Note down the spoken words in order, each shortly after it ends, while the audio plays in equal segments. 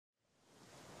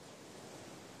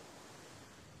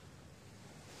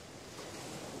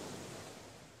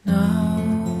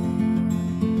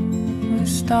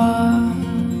start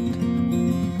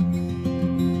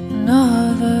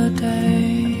another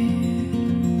day.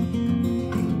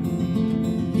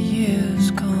 The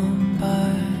years gone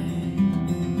by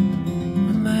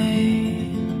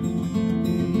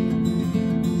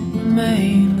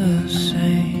remain the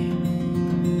same.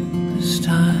 This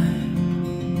time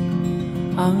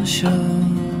I'm sure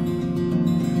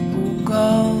we'll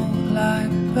go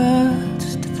like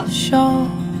birds to the shore,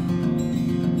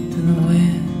 to the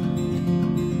wind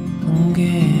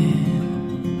again.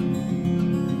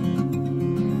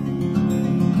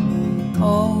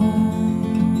 Oh,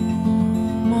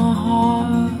 my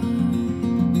heart,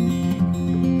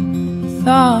 a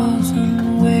thousand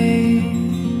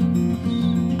ways,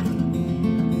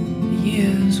 the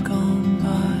years gone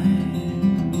by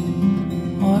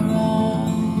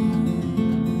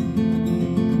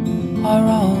are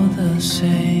all the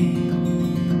same.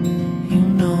 You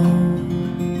know,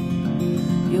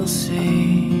 you'll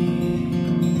see,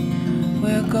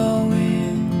 we're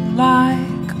going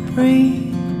like a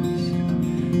breeze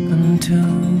into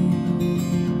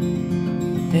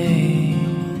day.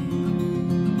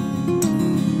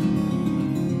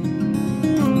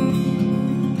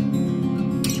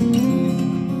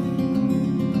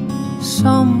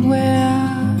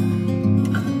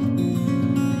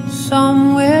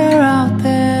 Somewhere out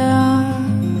there,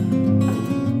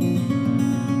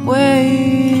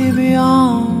 way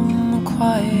beyond the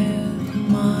quiet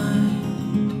mind,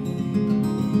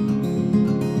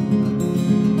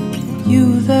 you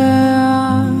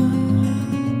there,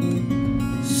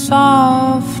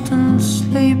 soft and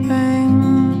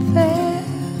sleeping.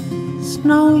 There's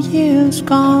no years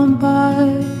gone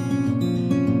by.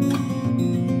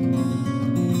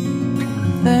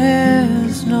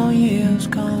 There's no years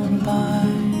gone by.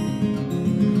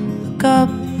 Look up,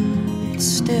 it's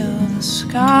still the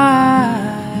sky,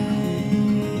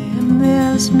 and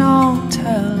there's no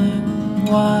telling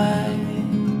why.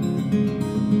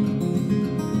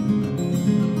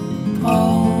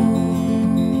 Oh,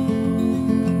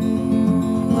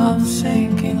 I'm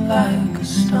sinking like a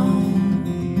stone.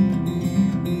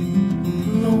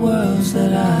 The worlds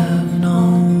that I've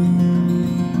known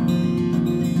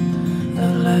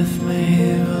left me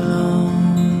here alone.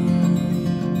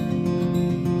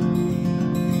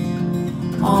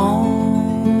 On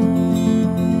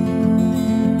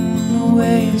the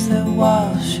waves that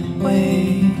wash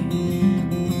away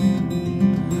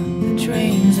the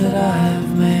dreams that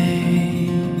I've made,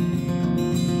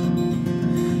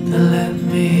 that left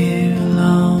me here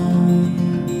alone.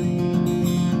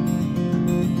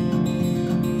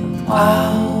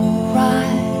 Wow,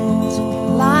 rise,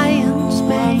 lions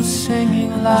made,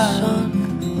 singing loud,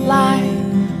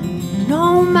 lion,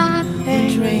 know my name.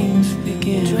 Dreams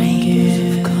begin, dreams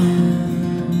have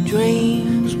come,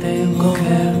 dreams they will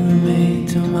carry me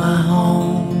to my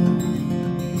home.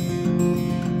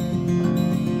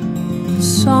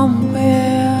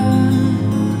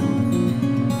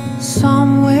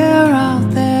 Somewhere out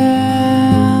there,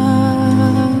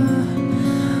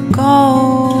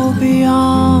 go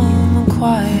beyond the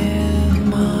quiet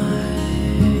mind.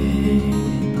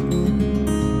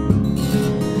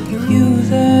 You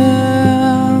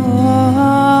there,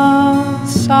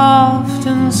 soft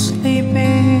and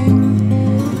sleeping.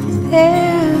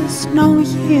 There's no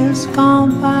years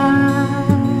gone by.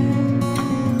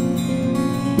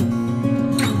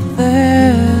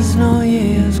 There's no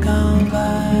years gone by.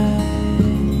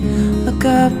 Look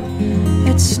up,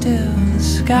 it's still the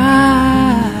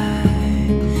sky,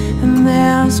 and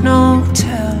there's no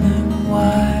telling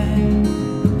why,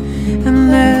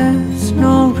 and there's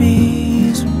no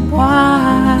reason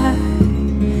why,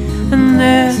 and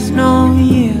there's no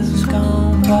years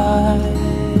gone by.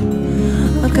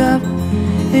 Look up,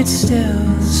 it's still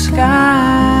the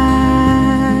sky.